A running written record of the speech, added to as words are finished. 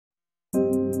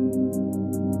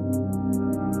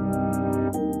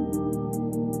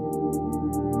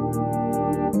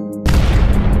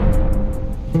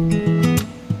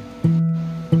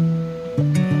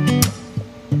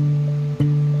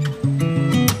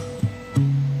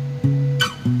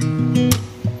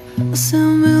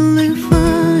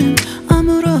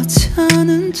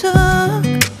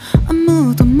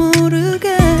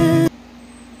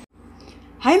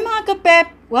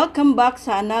back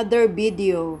sa another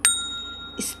video.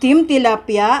 Steamed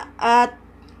tilapia at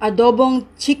adobong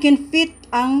chicken feet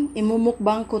ang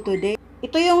imumukbang ko today.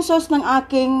 Ito yung sauce ng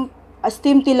aking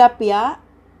steamed tilapia.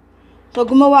 So,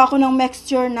 gumawa ako ng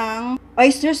mixture ng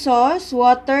oyster sauce,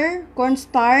 water,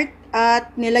 cornstarch, at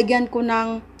nilagyan ko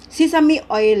ng sesame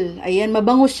oil. Ayan,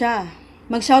 mabango siya.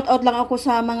 Mag-shoutout lang ako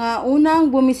sa mga unang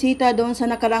bumisita doon sa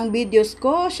nakarang videos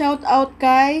ko. Shoutout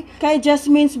kay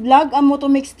Jasmine's Vlog,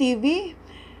 Amotomix TV,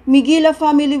 Migila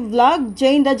Family Vlog,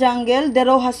 Jane the Jungle, The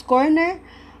Rojas Corner,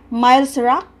 Miles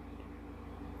Rock,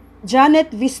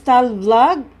 Janet Vistal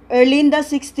Vlog, Erlinda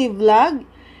 60 Vlog,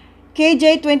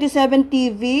 KJ27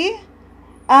 TV,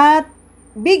 at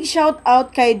big shout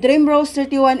out kay Dreamrose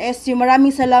 31SU.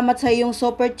 Maraming salamat sa iyong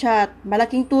super chat.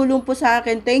 Malaking tulong po sa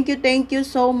akin. Thank you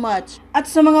so much. At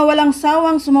sa mga walang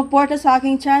sawang sumuporta sa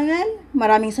aking channel,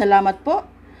 maraming salamat po.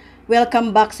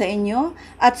 Welcome back sa inyo.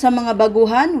 At sa mga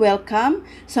baguhan, welcome.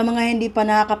 Sa mga hindi pa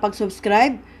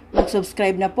nakakapag-subscribe,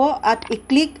 mag-subscribe na po at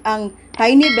i-click ang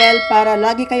tiny bell para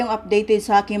lagi kayong updated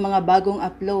sa aking mga bagong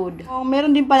upload. So,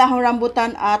 meron din pala akong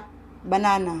rambutan at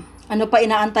banana. Ano pa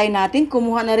inaantay natin?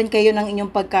 Kumuha na rin kayo ng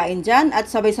inyong pagkain dyan at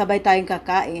sabay-sabay tayong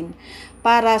kakain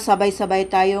para sabay-sabay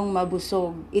tayong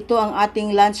mabusog. Ito ang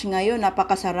ating lunch ngayon,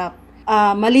 napakasarap.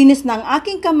 Malinis na ang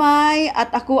aking kamay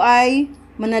at ako ay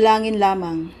manalangin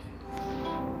lamang.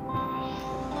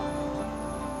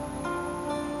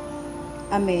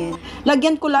 Amen.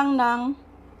 Lagyan ko lang ng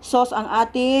sauce ang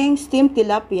ating steamed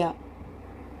tilapia.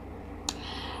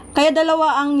 Kaya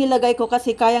dalawa ang nilagay ko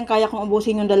kasi kayang-kaya kong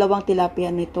ubusin yung dalawang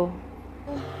tilapia nito.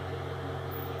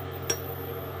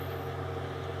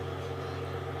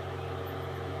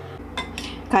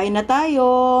 Kain na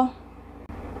tayo.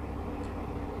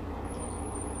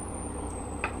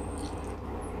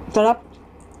 Sarap.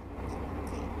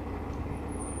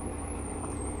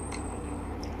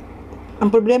 Ang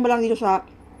problema lang dito sa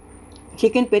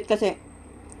chicken feet kasi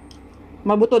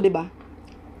mabuto, 'di ba?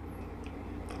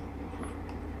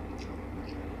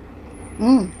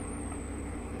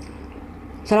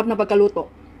 Sarap na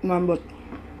pagkaluto. Mambot.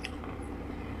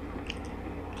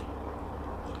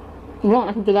 Yung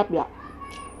ating tilapia.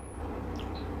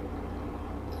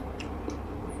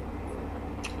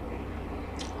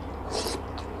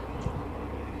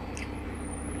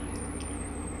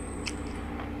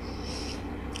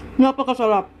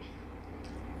 Napakasarap.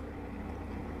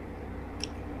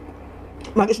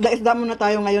 Mag-isda-isda muna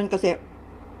tayo ngayon kasi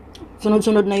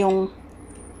sunod-sunod na yung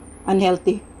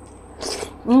unhealthy.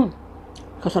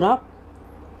 Kasarap.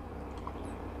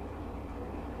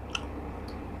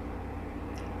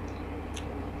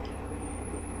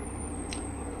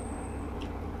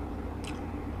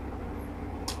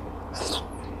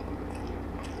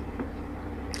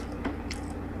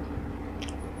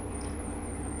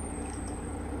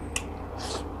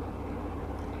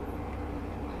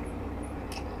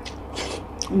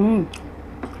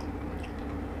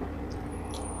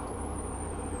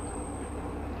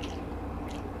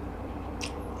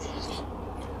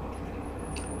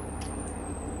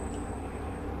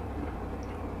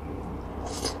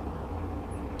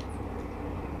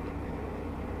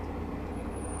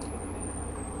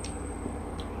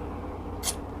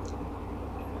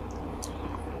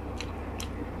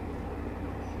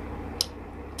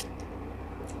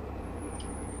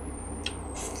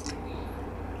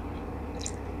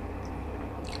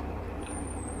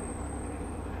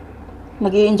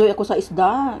 Nag-i-enjoy ako sa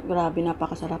isda. Grabe,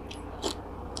 napakasarap.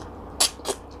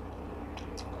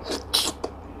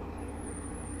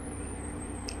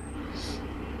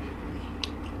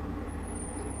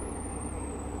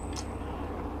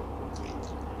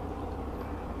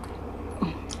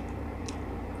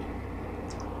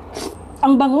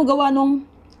 Ang bango gawa nung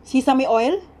sesame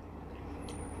oil.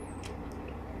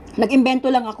 Nag-imbento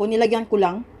lang ako, nilagyan ko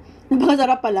lang.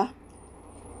 Napakasarap pala.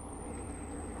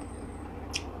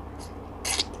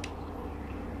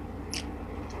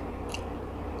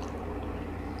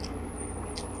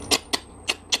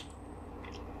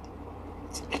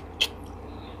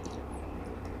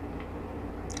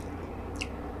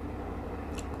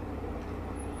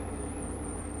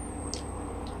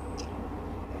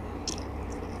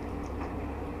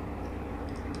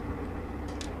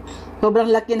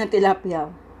 Sobrang laki ng tilapia.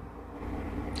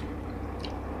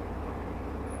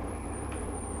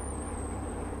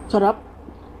 Sarap.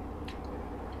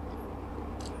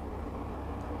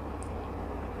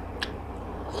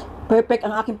 Perfect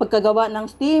ang aking pagkagawa ng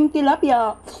steamed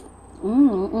tilapia.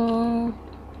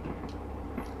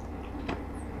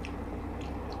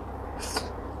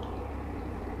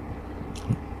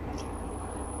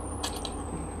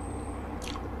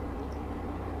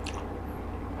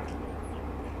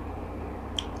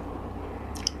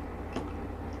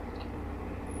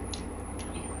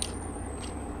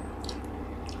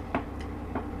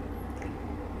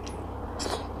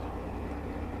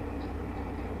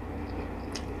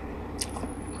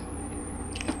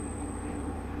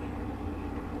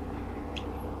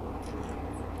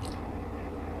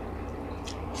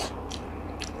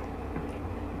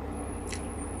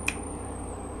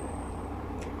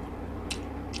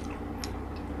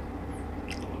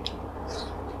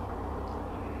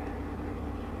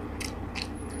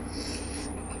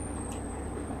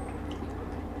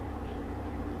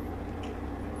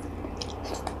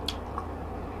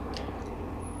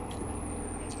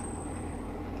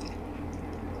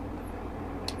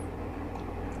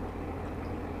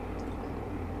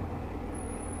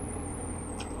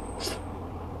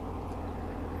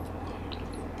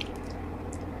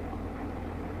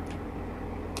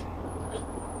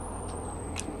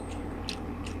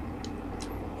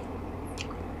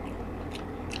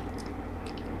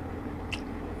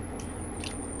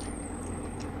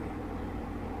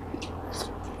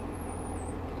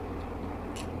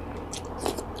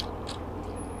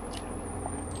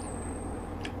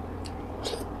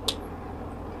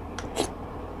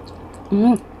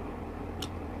 Mm.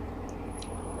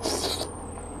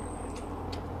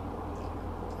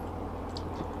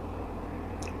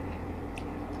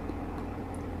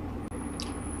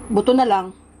 Buto na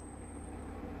lang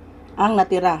ang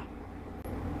natira.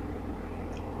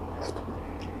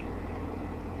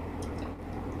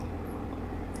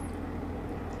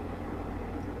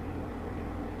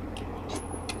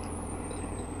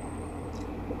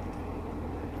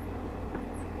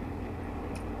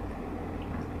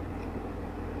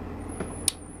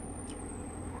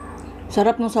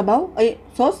 Sarap ng sabaw. Ay,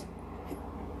 sauce.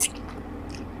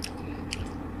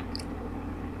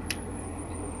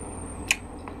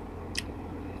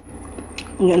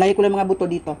 Lagay ko lang mga buto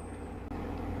dito.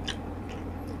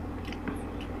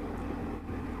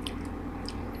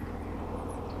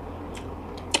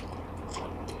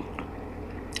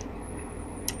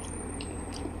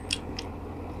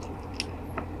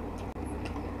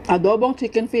 Adobong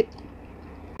chicken feet.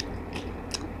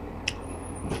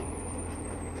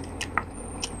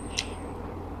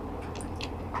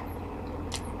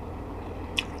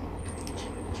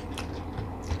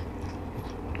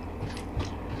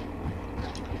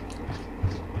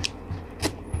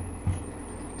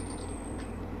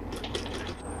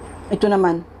 Ito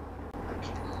naman.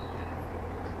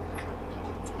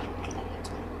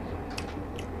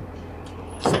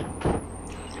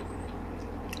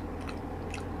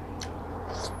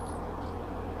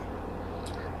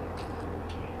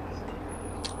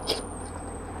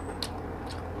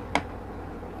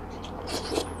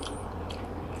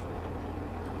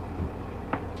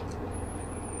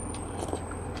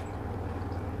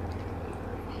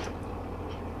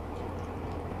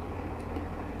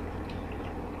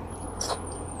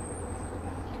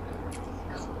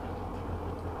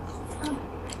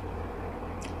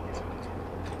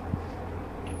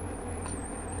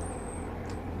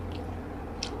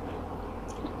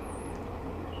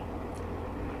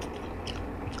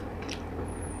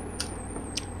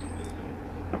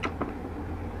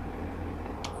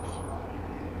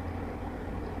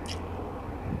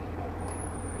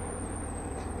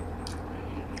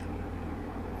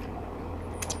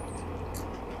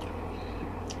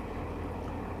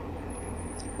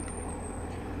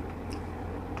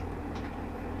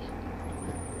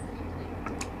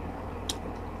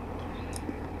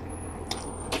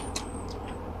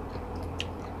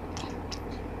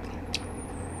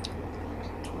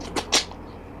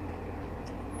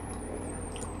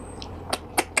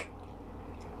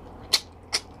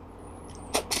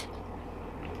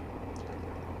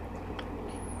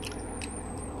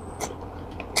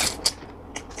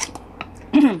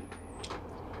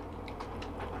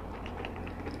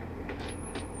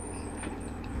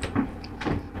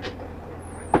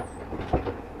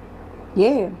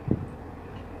 Yeah.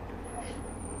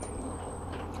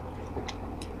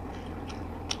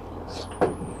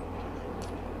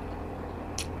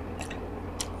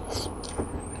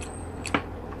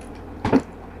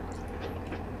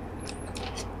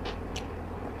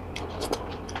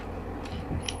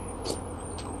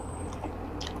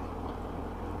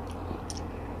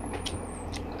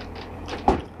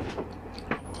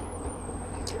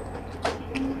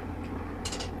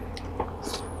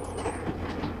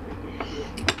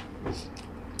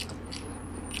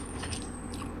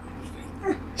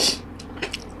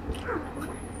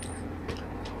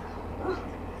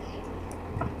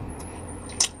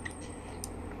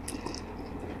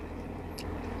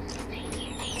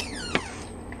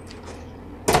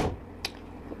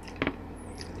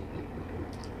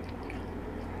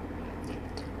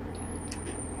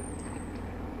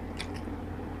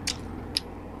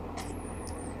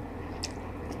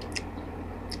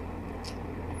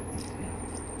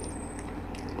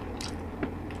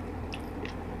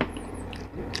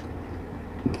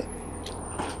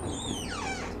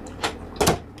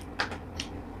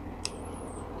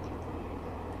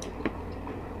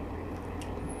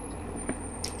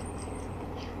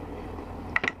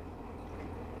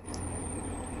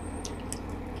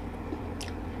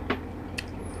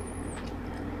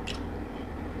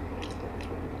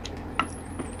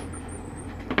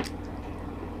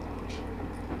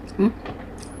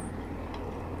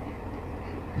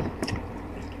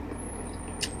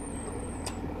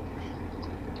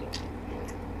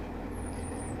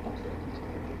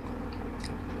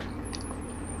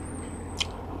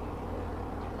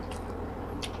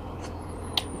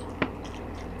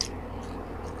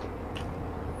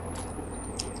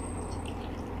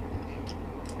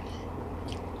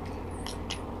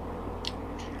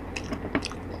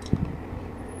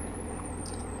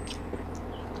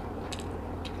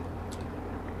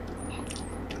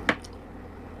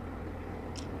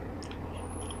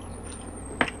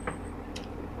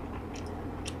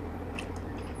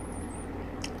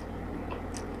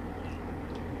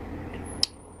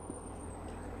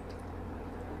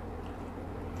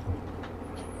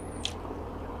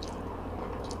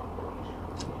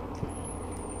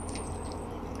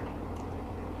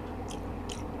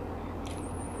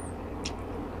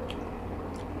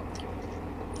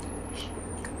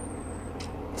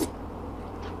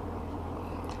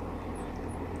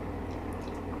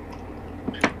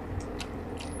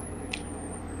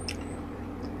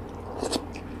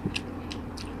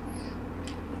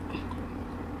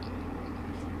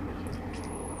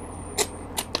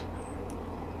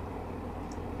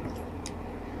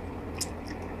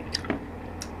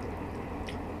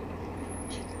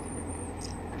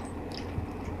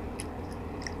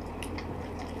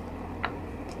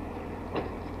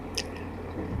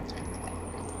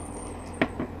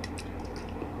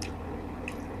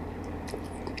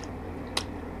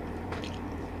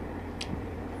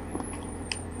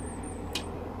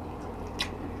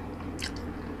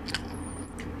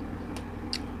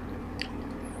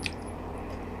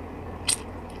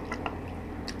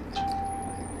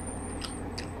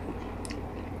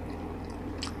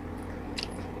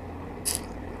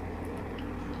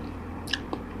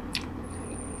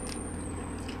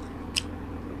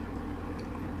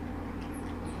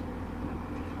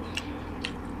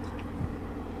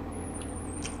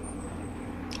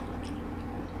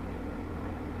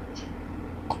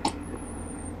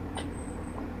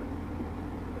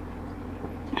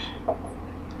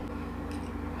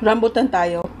 Rambutan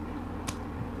tayo.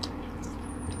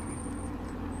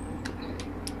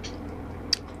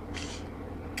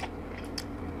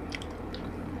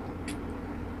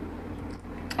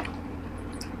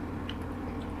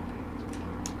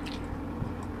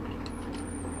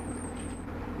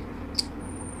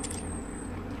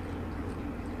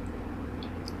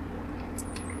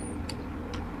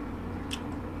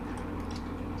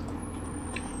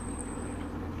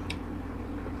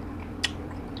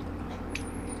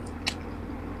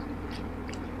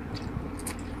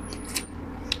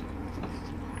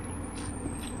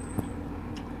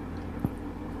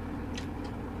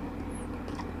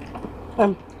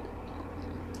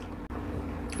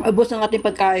 Ubos ang ating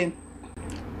pagkain.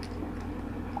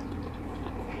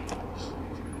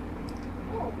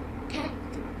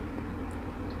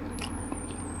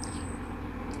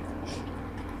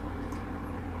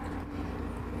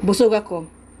 Busog ako.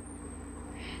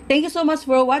 Thank you so much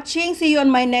for watching. See you on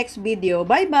my next video.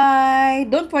 Bye-bye!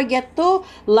 Don't forget to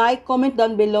like, comment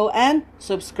down below, and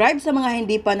subscribe sa mga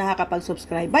hindi pa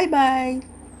nakakapag-subscribe.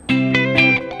 Bye-bye!